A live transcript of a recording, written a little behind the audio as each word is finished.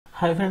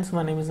Hi friends,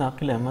 my name is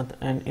Aqil Ahmed,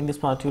 and in this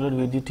particular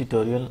video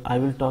tutorial I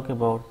will talk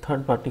about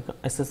third-party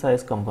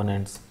SSIS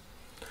components.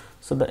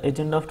 So the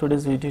agenda of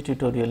today's video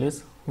tutorial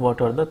is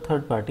what are the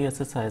third-party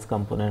SSIS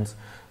components.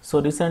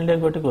 So recently I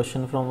got a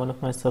question from one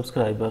of my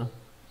subscriber,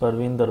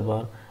 Parveen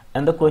Darbar,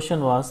 and the question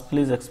was,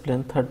 please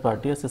explain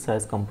third-party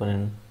SSIS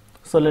component.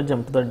 So let's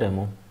jump to the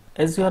demo.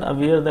 As you are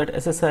aware that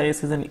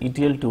SSIS is an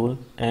ETL tool,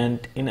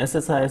 and in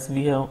SSIS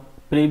we have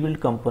pre-built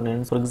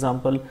components. For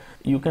example,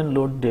 you can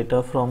load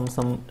data from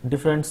some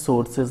different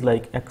sources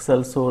like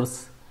Excel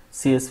source,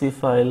 CSV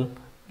file.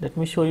 Let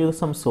me show you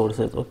some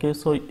sources. Okay,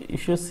 so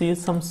if you see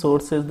some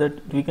sources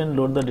that we can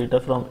load the data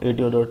from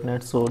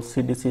ADO.NET source,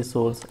 CDC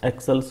source,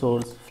 Excel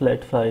source,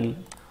 flat file,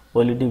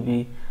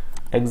 OLEDB,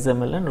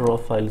 XML and raw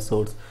file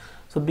source.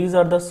 So these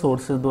are the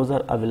sources, those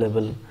are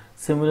available.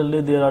 Similarly,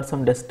 there are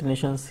some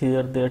destinations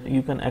here that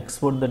you can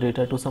export the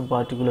data to some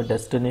particular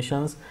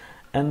destinations,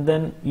 and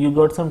then you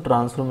got some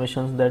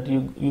transformations that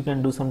you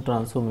can do some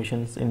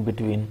transformations in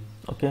between.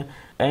 Okay,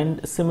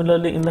 and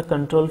similarly in the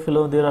control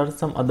flow there are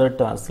some other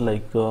tasks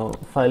like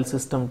file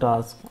system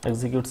task,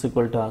 execute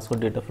SQL task or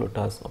data flow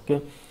task.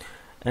 Okay,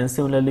 and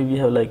similarly we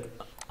have like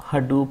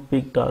Hadoop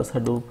peak task,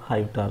 Hadoop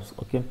hive task.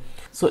 Okay,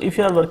 so if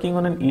you are working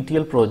on an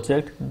ETL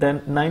project, then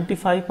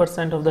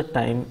 95% of the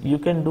time you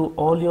can do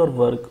all your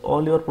work,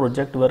 all your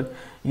project work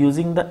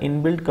using the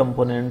inbuilt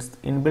components,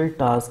 inbuilt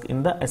task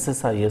in the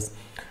SSIS.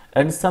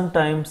 And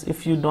sometimes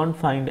if you don't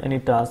find any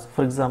task,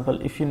 for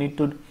example if you need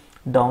to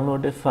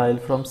download a file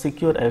from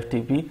secure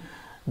FTP,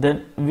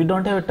 then we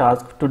don't have a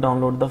task to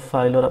download the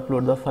file or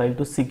upload the file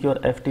to secure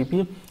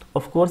FTP.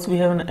 Of course we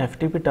have an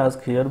FTP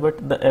task here,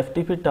 but the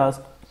FTP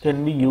task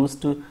can be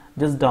used to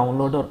just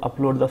download or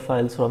upload the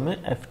files from a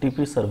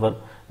FTP server,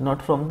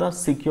 not from the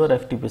secure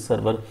FTP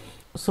server.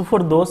 So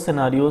for those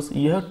scenarios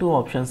you have two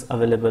options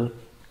available.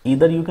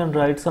 Either you can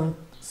write some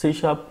C#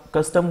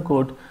 custom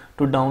code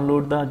to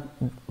download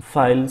the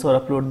files or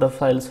upload the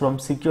files from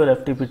secure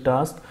FTP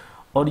task,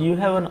 or you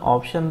have an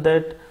option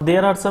that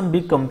there are some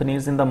big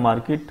companies in the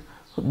market,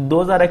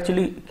 those are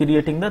actually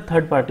creating the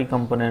third-party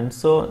components.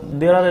 So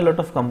there are a lot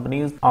of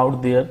companies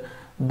out there,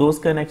 those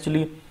can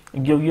actually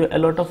give you a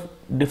lot of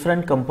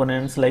different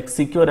components like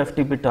secure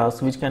FTP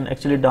tasks, which can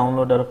actually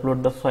download or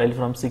upload the file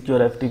from secure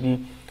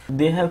FTP.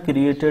 They have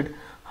created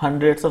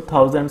hundreds of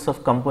thousands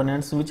of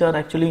components which are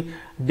actually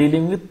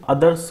dealing with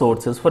other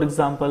sources. For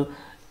example,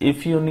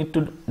 if you need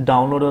to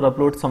download or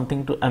upload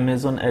something to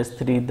Amazon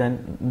S3,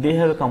 then they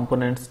have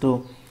components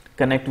to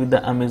connect with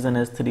the Amazon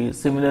S3.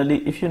 Similarly,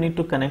 if you need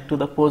to connect to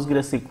the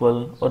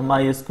PostgreSQL or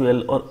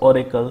MySQL or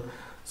Oracle,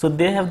 so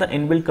they have the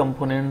inbuilt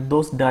component,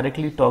 those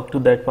directly talk to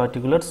that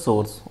particular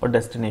source or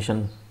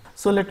destination.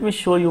 So let me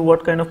show you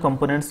what kind of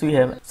components we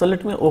have. So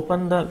let me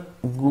open the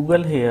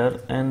Google here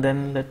and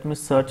then let me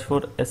search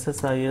for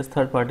SSIS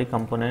third-party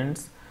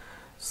components.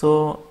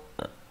 So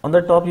on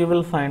the top you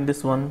will find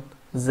this one,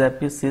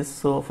 SSIS.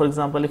 So for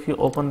example, if you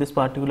open this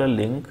particular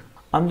link,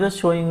 I'm just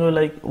showing you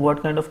like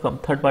what kind of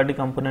third-party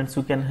components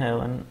you can have,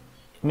 and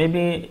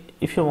maybe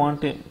if you want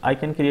to, I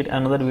can create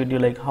another video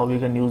like how we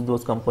can use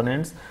those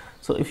components.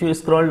 So if you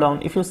scroll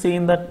down, if you see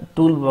in the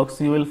toolbox,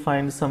 you will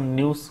find some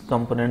new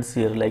components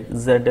here like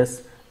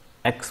ZS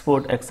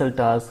export Excel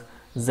task,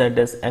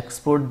 ZS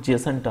export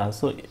JSON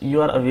task. So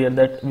you are aware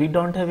that we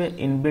don't have an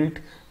inbuilt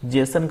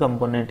JSON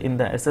component in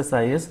the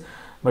SSIS,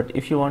 but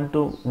if you want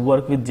to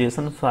work with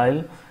JSON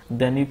file,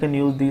 then you can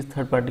use these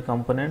third-party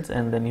components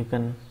and then you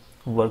can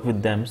work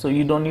with them. So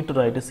you don't need to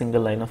write a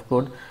single line of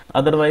code.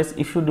 Otherwise,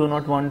 if you do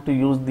not want to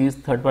use these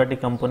third-party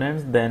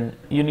components, then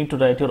you need to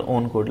write your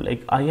own code.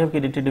 Like I have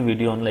created a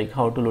video on like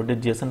how to load a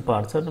JSON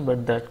parser,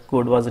 but that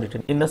code was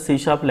written in the C#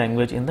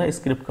 language in the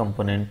script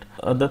component.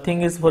 The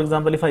thing is, for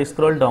example, if I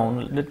scroll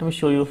down, let me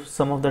show you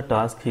some of the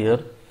tasks here.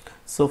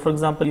 So for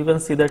example, you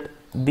can see that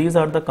these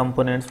are the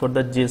components for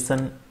the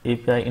JSON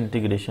API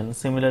integration.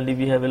 Similarly,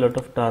 we have a lot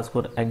of tasks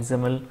for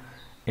XML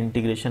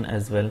integration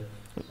as well.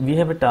 We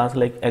have a task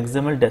like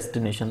XML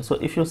destination. So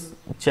if you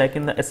check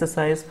in the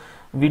SSIS,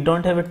 we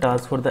don't have a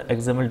task for the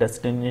XML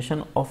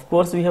destination. Of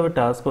course we have a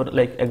task for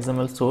like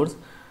XML source,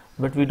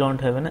 but we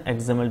don't have an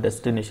XML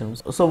destination.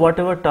 So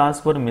whatever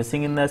tasks were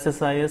missing in the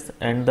SSIS,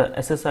 and the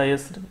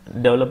SSIS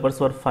developers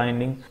were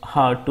finding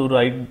hard to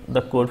write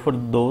the code for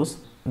those,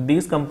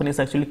 these companies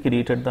actually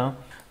created the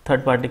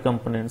third-party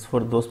components for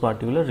those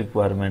particular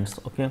requirements.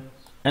 Okay,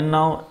 and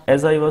now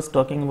as I was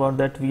talking about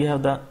that, we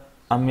have the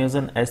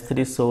Amazon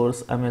S3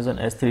 source, Amazon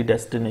S3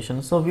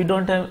 destination. So we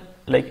don't have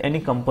like any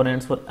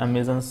components for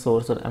Amazon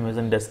source or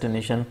Amazon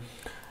destination.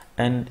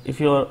 And if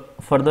you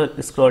further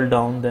scroll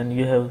down, then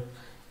you have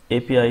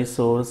API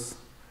source,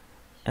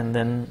 and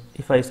then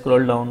if I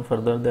scroll down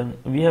further, then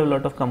we have a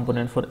lot of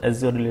components for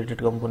Azure related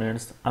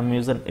components,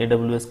 Amazon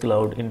AWS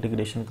cloud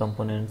integration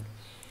components,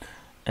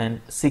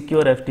 and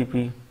secure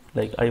FTP,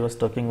 like I was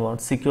talking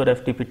about secure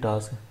FTP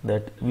task,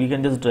 that we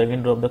can just drag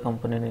and drop the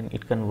component and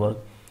it can work.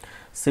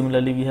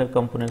 Similarly, we have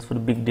components for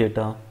big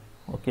data,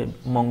 okay,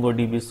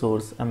 MongoDB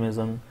source,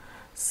 Amazon,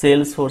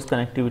 Salesforce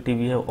connectivity,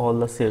 we have all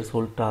the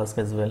Salesforce tasks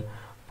as well,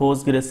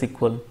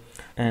 PostgreSQL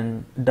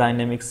and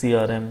dynamic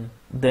CRM,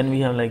 Then we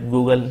have like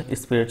Google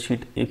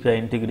spreadsheet API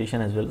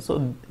integration as well.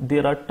 So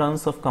there are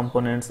tons of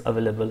components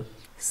available.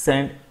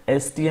 Send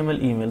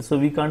HTML email. So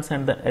we can't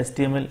send the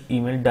HTML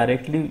email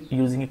directly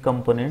using a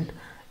component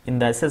in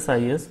the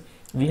SSIS.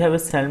 We have a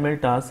send mail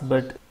task,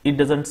 but it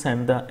doesn't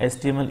send the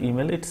HTML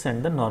email, it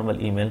sends the normal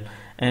email.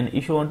 And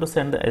if you want to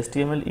send the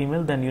HTML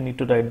email, then you need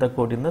to write the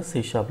code in the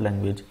C#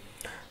 language.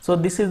 So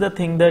this is the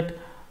thing, that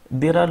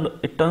there are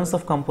tons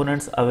of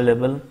components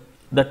available,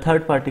 the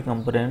third-party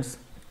components,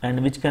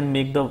 and which can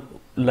make the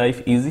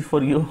life easy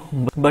for you.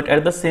 But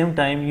at the same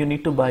time, you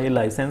need to buy a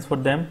license for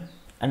them,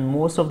 and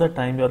most of the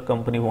time your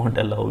company won't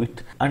allow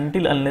it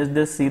unless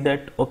they see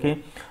that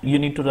okay, you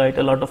need to write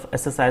a lot of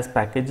SSIS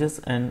packages,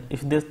 and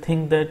if they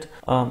think that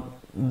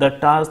the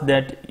task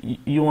that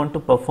you want to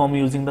perform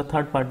using the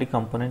third-party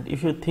component,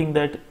 if you think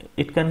that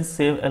it can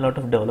save a lot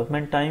of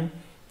development time,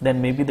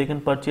 then maybe they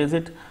can purchase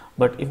it.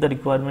 But if the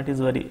requirement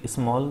is very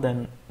small,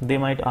 then they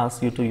might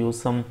ask you to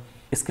use some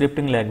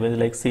scripting language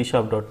like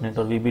C#.NET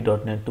or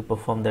VB.NET to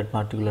perform that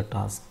particular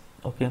task.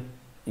 Okay,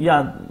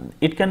 yeah,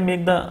 it can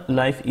make the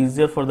life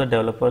easier for the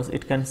developers,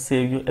 it can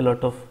save you a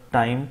lot of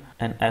time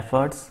and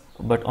efforts,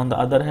 but on the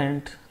other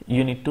hand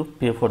you need to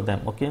pay for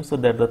them. Okay, so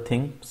that's the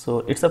thing. So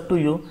it's up to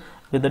you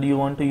whether you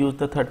want to use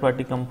the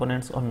third-party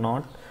components or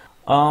not.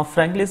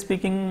 Frankly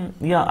speaking,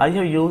 yeah, I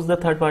have used the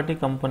third-party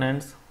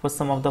components for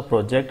some of the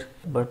project,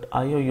 but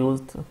I have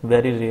used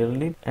very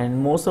rarely,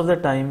 and most of the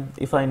time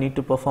if I need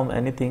to perform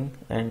anything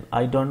and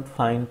I don't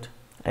find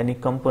any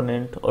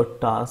component or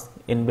task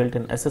inbuilt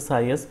in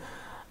SSIS,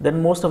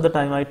 then most of the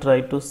time I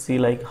try to see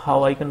like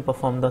how I can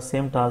perform the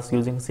same task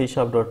using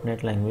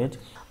C#.NET language,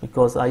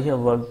 because I have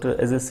worked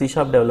as a C#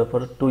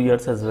 developer 2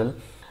 years as well,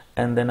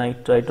 and then I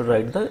try to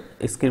write the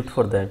script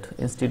for that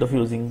instead of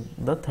using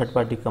the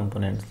third-party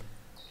components,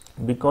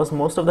 because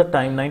most of the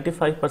time,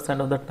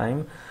 95% of the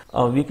time,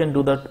 we can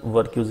do that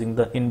work using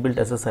the inbuilt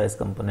SSIS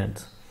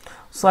components.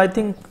 So I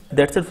think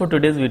that's it for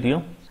today's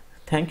video.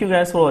 Thank you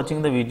guys for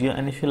watching the video,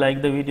 and if you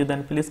like the video,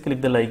 then please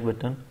click the like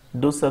button,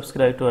 do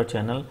subscribe to our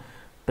channel,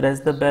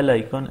 press the bell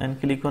icon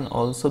and click on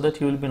all so that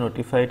you will be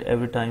notified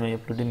every time I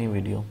upload a new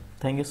video.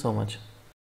 Thank you so much.